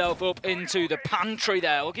gets himself up into the pantry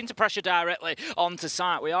there, looking to pressure directly onto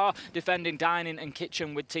site. We are defending dining and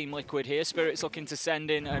kitchen with Team Liquid here. Spirit's looking to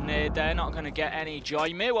send in a nade there, not going to get any joy.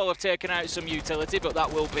 May well have taken out some utility, but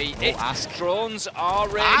that will be it. Ask. Drones are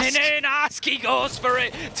raining in. Ask, he goes for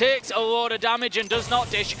it. Takes a load of damage and does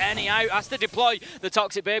not dish any out. Has to deploy the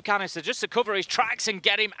Toxic Babe canister just to cover his tracks and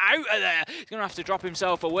get him out of there. He's going to have to drop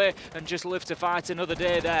himself away and just live to fight another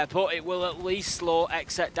day there, but it will at least slow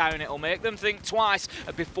XSET down. It'll make them think twice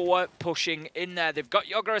before pushing in there. They've got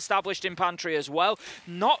Yoga established in pantry as well.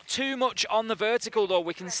 Not too much on the vertical, though.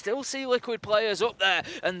 We can still see Liquid players up there,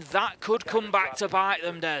 and that could come back to bite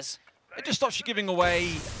them, Des. It just stops you giving away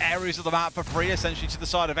areas of the map for free, essentially, to the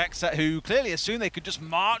side of XSET, who clearly assumed they could just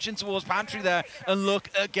march in towards pantry there and look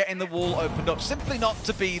at getting the wall opened up. Simply not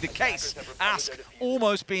to be the case. Ask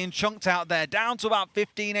almost being chunked out there, down to about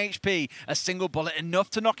 15 HP. A single bullet enough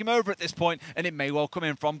to knock him over at this point, and it may well come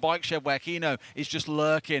in from Bike Shed, where Kino is just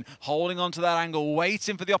lurking, holding onto that angle,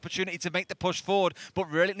 waiting for the opportunity to make the push forward,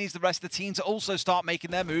 but really it needs the rest of the team to also start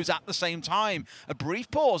making their moves at the same time. A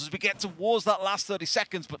brief pause as we get towards that last 30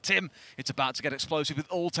 seconds, but Tim, it's about to get explosive with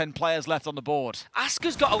all 10 players left on the board.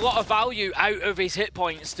 Aska's got a lot of value out of his hit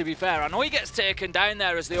points, to be fair. I know he gets taken down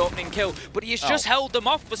there as the opening kill, but he's just held them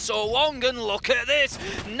off for so long, and look at this.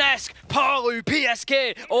 Nesk, Parlu,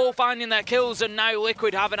 PSK, all finding their kills, and now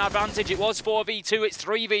Liquid have an advantage. It was 4v2, it's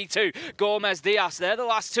 3v2. Gomez, Diaz, they're the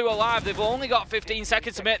last two alive. They've only got 15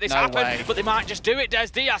 seconds to make this happen, but they might just do it. Des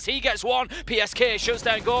Diaz, he gets one. PSK shuts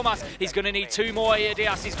down Gomez. He's going to need two more here.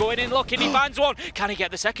 Diaz, he's going in looking, he finds one. Can he get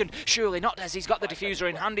the second? Surely not, Des. He's got the diffuser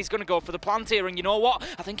in hand. He's going to go for the plant here, and you know what?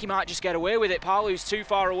 I think he might just get away with it. Parlu's too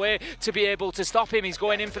far away to be able to stop him. He's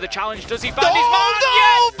going in for the challenge. Does he find his man? No,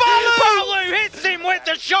 yes! Balu! Balu hits him with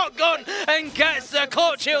the shotgun and gets the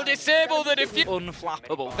clutch. He'll disable the diffuser.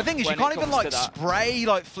 Unflappable. The thing is, you can't even like spray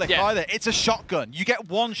like flick either. It's a shotgun. You get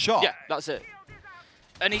one shot. Yeah, that's it.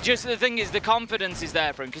 And the thing is, the confidence is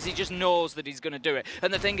there for him because he just knows that he's going to do it.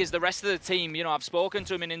 And the thing is, the rest of the team, you know, I've spoken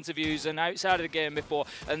to him in interviews and outside of the game before,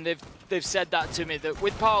 and they've said that to me, that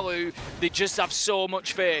with Parlu, they just have so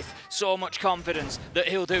much faith, so much confidence that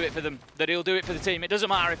he'll do it for them, that he'll do it for the team. It doesn't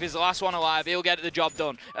matter if he's the last one alive, he'll get the job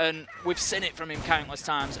done. And we've seen it from him countless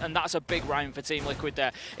times, and that's a big round for Team Liquid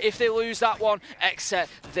there. If they lose that one, XSET,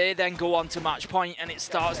 they then go on to match point, and it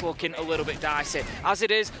starts looking a little bit dicey. As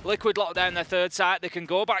it is, Liquid lock down their third site. They can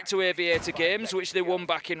go back to Aviator Games, which they won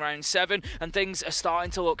back in round 7, and things are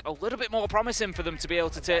starting to look a little bit more promising for them to be able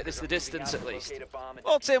to take this the distance at least.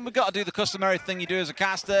 Well, Tim, we've got to do the customary thing you do as a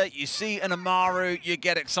caster. You see an Amaru, you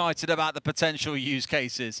get excited about the potential use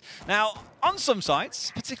cases. Now, on some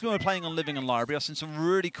sites, particularly when we're playing on Living and Library, I've seen some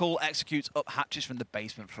really cool executes up hatches from the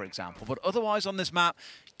basement, for example. But otherwise on this map,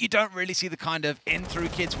 you don't really see the kind of in-through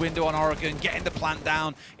kids window on Oregon, getting the plant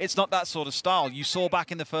down. It's not that sort of style. You saw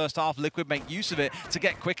back in the first half, Liquid make use of it to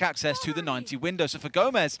get quick access to the 90 window. So for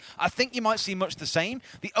Gomez, I think you might see much the same.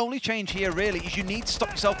 The only change here really is you need to stop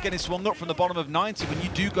yourself getting swung up from the bottom of 90 when you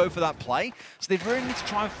do go for that play. So they really need to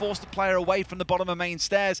try and force the player away from the bottom of main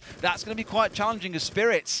stairs. That's going to be quite challenging as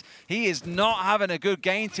Spirits. He is not having a good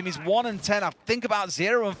game, Tim. He's 1-10. I think about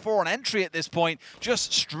 0-4 on entry at this point,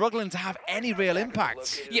 just struggling to have any real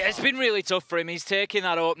impact. Yeah, it's been really tough for him. He's taking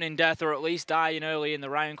that opening death, or at least dying early in the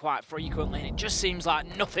round quite frequently, and it just seems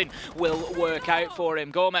like nothing will work out for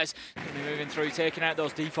him. Gomez moving through, taking out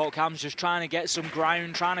those default cams, just trying to get some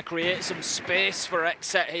ground, trying to create some space for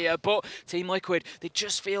XSET here, but Team Liquid, they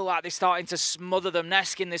just feel like they're starting to smother them.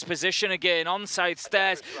 Nesk in this position again, on side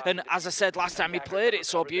stairs, and as I said last time, he played it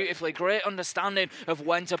so beautifully. Great understanding of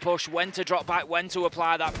when to push, when to drop back, when to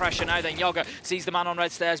apply that pressure. Now then, Yoga sees the man on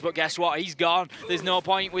red stairs, but guess what? He's gone. There's no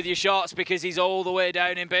point with your shots because he's all the way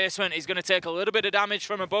down in basement. He's going to take a little bit of damage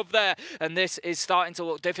from above there, and this is starting to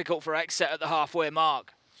look difficult for XSET at the halfway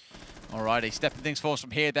mark. Alrighty, stepping things forward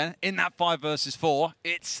from here then. In that 5 versus 4,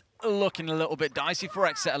 it's looking a little bit dicey for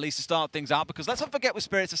XSET at least to start things out, because let's not forget with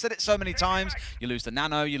Spirits, I've said it so many times, you lose the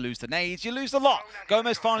nano, you lose the nades, you lose the lot.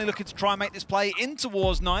 Gomez finally looking to try and make this play in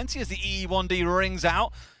towards 90 as the EE1D rings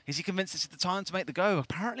out. Is he convinced this is the time to make the go?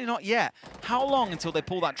 Apparently not yet. How long until they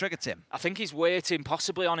pull that trigger, Tim? I think he's waiting,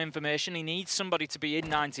 possibly on information. He needs somebody to be in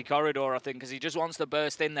 90 corridor, I think, because he just wants to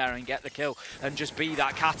burst in there and get the kill and just be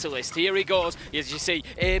that catalyst. Here he goes, as you see,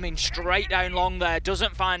 aiming straight down long there.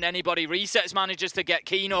 Doesn't find anybody. Resets, manages to get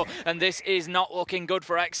Kino, and this is not looking good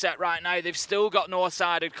for XSET right now. They've still got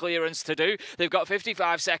north-sided clearance to do. They've got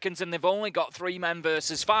 55 seconds, and they've only got 3 men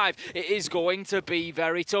versus 5. It is going to be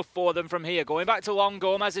very tough for them from here. Going back to long,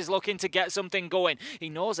 Gomez is looking to get something going. He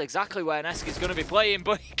knows exactly where Nesk is going to be playing,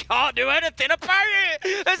 but he can't do anything about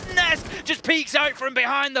it, as Nesk just peeks out from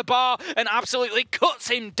behind the bar and absolutely cuts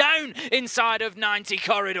him down inside of 90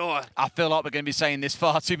 corridor. I feel like we're going to be saying this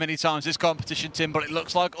far too many times this competition, Tim, but it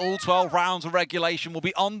looks like all 12 rounds of regulation will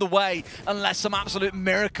be on the way unless some absolute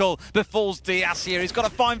miracle befalls Diaz here. He's got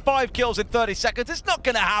to find 5 kills in 30 seconds. It's not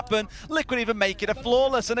going to happen. Liquid even make it a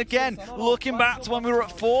flawless. And again, looking back to when we were at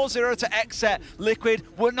 4-0 to XSET, Liquid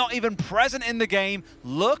were not even present in the game.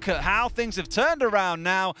 Look at how things have turned around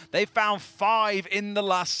now. They found 5 in the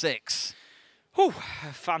last 6. Whew,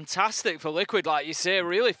 fantastic for Liquid, like you say,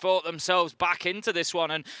 really fought themselves back into this one,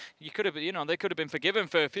 and you could have, they could have been forgiven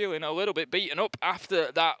for feeling a little bit beaten up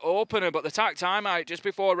after that opener, but the tack timeout just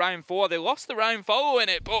before round 4, they lost the round following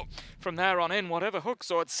it, but from there on in, whatever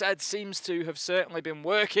Hooksword said seems to have certainly been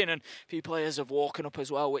working, and a few players have woken up as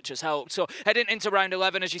well, which has helped. So heading into round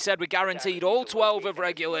 11, as you said, we guaranteed all 12 of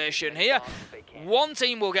regulation here. One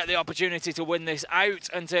team will get the opportunity to win this out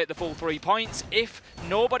and take the full 3 points. If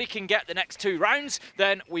nobody can get the next 2 rounds,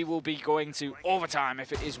 then we will be going to overtime.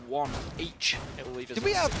 If it is 1 each, it will leave us. Did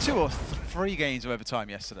we have 2 or 3 games of overtime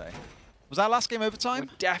yesterday? Was our last game overtime? We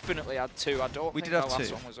definitely had 2. I don't think our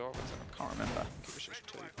last one was overtime. I can't remember. I think it was just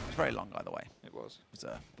 2. It was very long, either way. It was. It was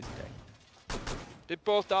a busy day. Did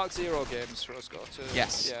both DarkZero games for us go to?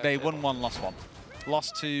 Yes, yeah, they won 1, lost 1.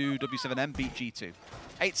 Lost to W7M, beat G2.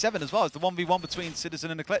 8-7 as well as the 1v1 between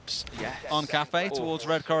Citizen and Eclipse on Cafe towards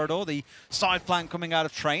Red Corridor, the side flank coming out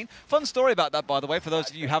of Train. Fun story about that, by the way, for those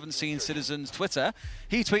of you who haven't seen Citizen's Twitter.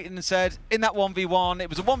 He tweeted and said, in that 1v1, it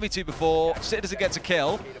was a 1v2 before, Citizen gets a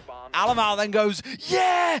kill. Alamal then goes,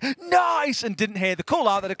 yeah, nice, and didn't hear the call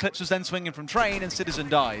out that Eclipse was then swinging from Train and Citizen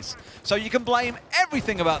dies. So you can blame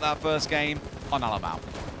everything about that first game on Alamal.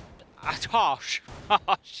 Harsh.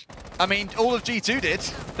 I mean, all of G2 did.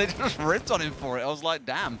 They just ripped on him for it. I was like,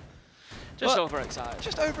 damn. Just overexcited.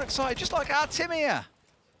 Just overexcited, just like our Tim here.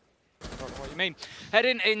 I don't know what you mean.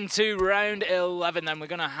 Heading into round 11, then we're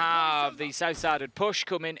going to have the south-sided push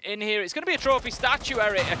coming in here. It's going to be a trophy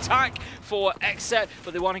statuary attack for XSET,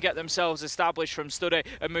 but they want to get themselves established from study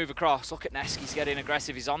and move across. Look at Nesk, he's getting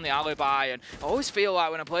aggressive. He's on the alibi, and I always feel like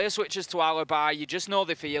when a player switches to alibi, you just know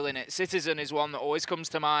they're feeling it. Citizen is one that always comes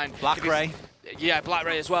to mind. Black Ray. Yeah, Black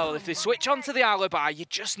Ray as well. If they switch onto the alibi, you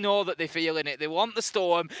just know that they're feeling it. They want the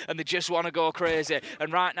storm, and they just want to go crazy.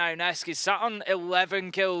 And right now, Nesk is sat on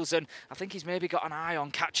 11 kills, and I think he's maybe got an eye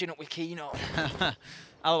on catching up with Kino.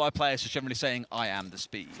 Alibi players just generally saying, I am the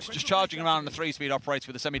speed. Just charging around on the 3-speed operator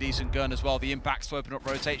with a semi-decent gun as well. The impacts to open up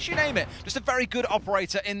rotates, you name it. Just a very good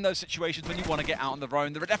operator in those situations when you want to get out on the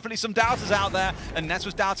road. There are definitely some doubters out there, and Ness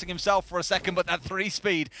was doubting himself for a second, but that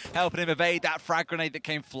 3-speed helping him evade that frag grenade that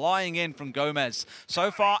came flying in from Gomez.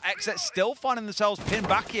 So far, XSET still finding themselves pinned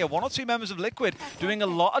back here. 1 or 2 members of Liquid doing a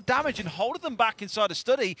lot of damage and holding them back inside a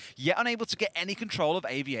study, yet unable to get any control of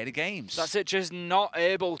Aviator games. That's it, just not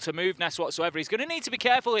able to move Ness whatsoever. He's going to need to be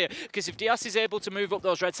careful here, because if Diaz is able to move up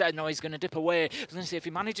those red stairs, no, he's going to dip away. I was going to say, if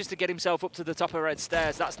he manages to get himself up to the top of red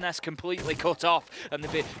stairs, that's Ness completely cut off, and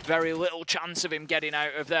there'd be very little chance of him getting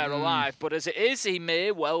out of there alive. But as it is, he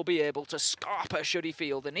may well be able to scarper should he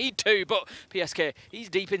feel the need to. But PSK, he's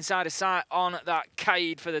deep inside of sight on that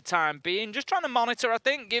Kaid for the time being. Just trying to monitor, I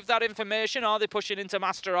think, give that information. Are they pushing into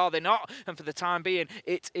Master, are they not? And for the time being,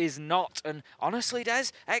 it is not. And honestly, Des,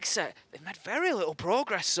 XSET, they've made very little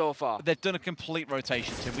progress so far. They've done a complete rotation,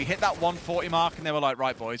 Tim. We hit that 140 mark and they were like,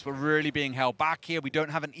 right, boys, we're really being held back here. We don't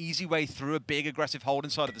have an easy way through a big aggressive hold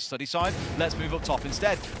inside of the study side. Let's move up top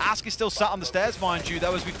instead. Ask is still sat on the stairs, mind you,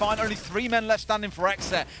 though, as we find only 3 men left standing for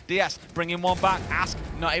XSET. DS bringing 1 back. Ask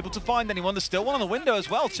not able to find anyone. There's still 1 on the window as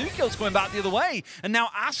well. 2 kills going back the other way. And now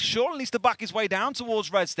Ask surely needs to back his way down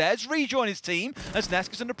towards red stairs, rejoin his team as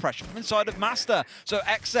Nesk is under pressure from inside of Master. So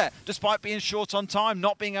XSET, despite being short on time,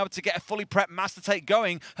 not being able to get a fully prepped Master take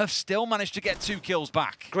going, have still managed to get 2 kills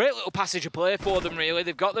back. Great little passage of play for them, really.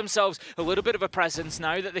 They've got themselves a little bit of a presence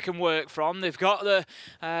now that they can work from. They've got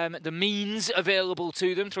the means available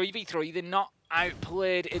to them. 3v3, they're not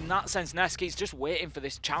outplayed in that sense. Neski's just waiting for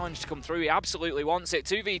this challenge to come through. He absolutely wants it.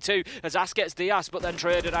 2v2 as Ass gets Diaz, but then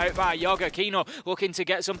traded out by Yoga. Kino looking to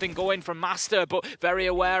get something going from Master, but very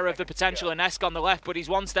aware of the potential of Nesk on the left, but he's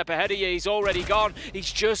one step ahead of you. He's already gone.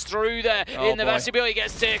 He's just through there in the vestibule. He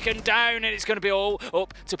gets taken down, and it's going to be all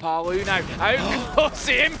up to Parlu now. Out goes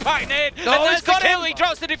the impact nade, and there's the kill. He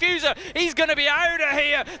drops the diffuser. He's going to be out of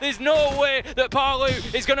here. There's no way that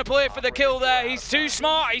Parlu is going to play for the kill there. He's too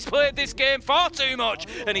smart. He's played this game far too much,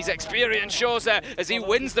 and his experience shows there as he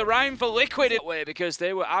wins the round for Liquid because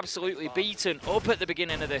they were absolutely beaten up at the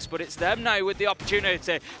beginning of this, but it's them now with the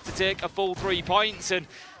opportunity to take a full 3 points. And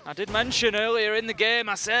I did mention earlier in the game,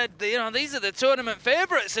 I said, you know, these are the tournament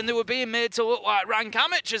favourites, and they were being made to look like rank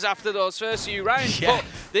amateurs after those first few rounds. Yeah. But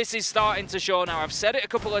this is starting to show now. I've said it a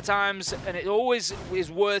couple of times, and it always is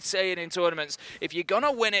worth saying in tournaments, if you're going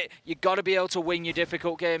to win it, you've got to be able to win your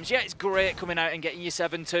difficult games. Yeah, it's great coming out and getting you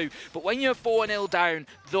 7-2, but when you're 4-0 down,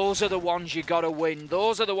 those are the ones you got to win.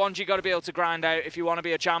 Those are the ones you got to be able to grind out if you want to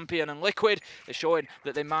be a champion, and Liquid is showing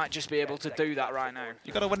that they might just be able to do that right now.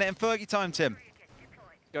 You've got to win it in Fergie time, Tim.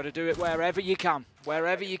 Got to do it wherever you can,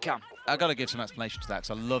 wherever you can. I've got to give some explanation to that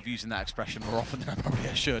because I love using that expression more often than I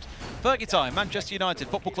probably should. Fergie time, Manchester United,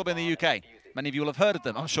 football club in the UK. Many of you will have heard of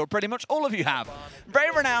them. I'm sure pretty much all of you have.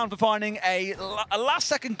 Very renowned for finding a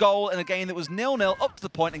last-second goal in a game that was 0-0 up to the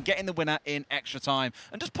point and getting the winner in extra time.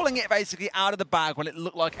 And just pulling it basically out of the bag when it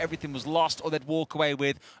looked like everything was lost or they'd walk away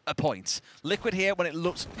with a point. Liquid here, when it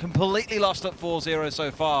looks completely lost at 4-0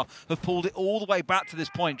 so far, have pulled it all the way back to this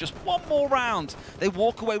point. Just one more round. They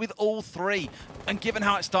walk away with all 3. And given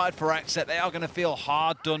how it started for XSET, they are going to feel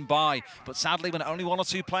hard done by. But sadly, when only 1 or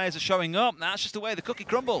 2 players are showing up, that's just the way the cookie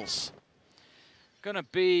crumbles. Going to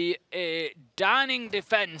be a dining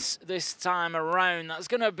defence this time around. That's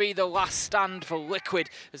going to be the last stand for Liquid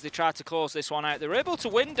as they try to close this one out. They were able to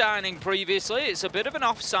win dining previously. It's a bit of an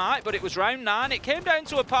offside, but it was round 9. It came down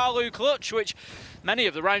to a Parlu clutch, which many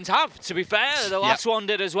of the rounds have, to be fair. The last one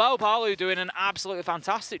did as well. Parlu doing an absolutely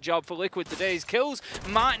fantastic job for Liquid today. His kills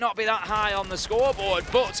might not be that high on the scoreboard,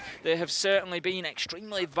 but they have certainly been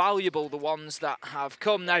extremely valuable, the ones that have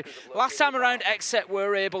come. Now, last time around, XSET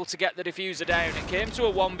were able to get the diffuser down. It came to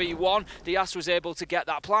a 1v1. Diaz was able to get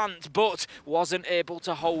that plant, but wasn't able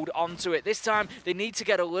to hold on to it. This time, they need to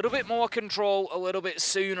get a little bit more control a little bit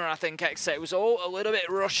sooner, I think, XSET. It was all a little bit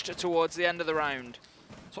rushed towards the end of the round.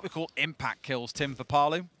 It's what we call impact kills, Tim, for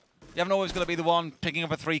Parlu. You haven't always got to be the one picking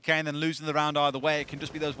up a 3K and then losing the round either way. It can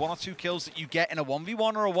just be those 1 or 2 kills that you get in a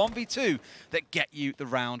 1v1 or a 1v2 that get you the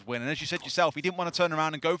round win. And as you said yourself, he didn't want to turn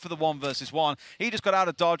around and go for the 1 versus 1. He just got out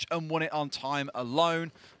of dodge and won it on time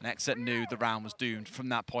alone. And XSET knew the round was doomed from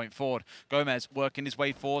that point forward. Gomez working his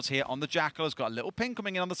way forwards here on the Jackal. Has got a little ping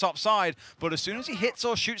coming in on the top side. But as soon as he hits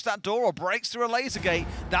or shoots that door or breaks through a laser gate,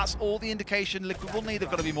 that's all the indication Liquid will need. They've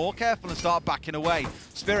got to be more careful and start backing away.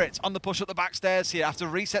 Spirit on the push up the back stairs here after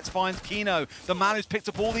resets finds Kino, the man who's picked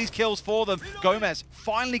up all these kills for them. Gomez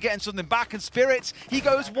finally getting something back, and Spirit, he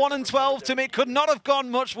goes 1-12 to me. It could not have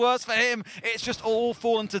gone much worse for him. It's just all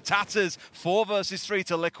fallen to tatters. 4 versus 3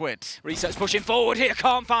 to Liquid. Reset's pushing forward here,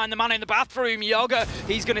 can't find the man in the bathroom. Yoga,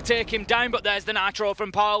 he's going to take him down, but there's the nitro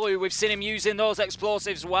from Parlu. We've seen him using those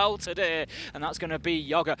explosives well today, and that's going to be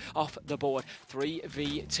Yoga off the board.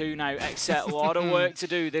 3v2 now. XSET, a lot of work to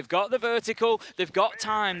do. They've got the vertical, they've got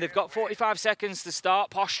time, they've got 45 seconds to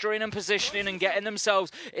start posturing and positioning and getting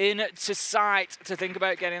themselves into sight to think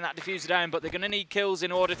about getting that diffuser down, but they're going to need kills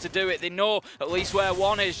in order to do it. They know at least where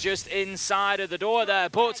one is, just inside of the door there,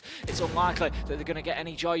 but it's unlikely that they're going to get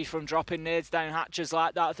any joy from dropping nades down hatches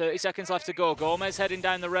like that. 30 seconds left to go. Gomez heading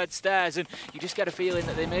down the red stairs, and you just get a feeling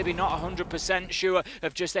that they may be not 100% sure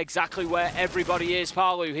of just exactly where everybody is.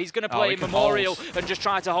 Parlu, he's going to play Memorial and just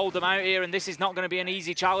try to hold them out here, and this is not going to be an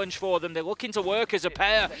easy challenge for them. They're looking to work as a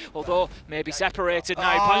pair, although maybe separated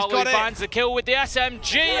now. Parlu finds the kill with the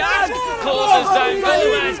SMG and closes down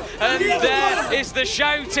Gomez, and there is the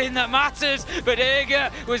shouting that matters.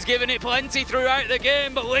 Bodega was giving it plenty throughout the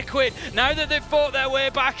game, but Liquid, now that they've fought their way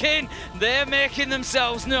back in, they're making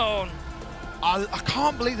themselves known. I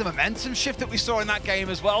can't believe the momentum shift that we saw in that game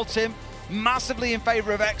as well, Tim. Massively in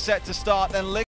favour of XSET to start, then Liquid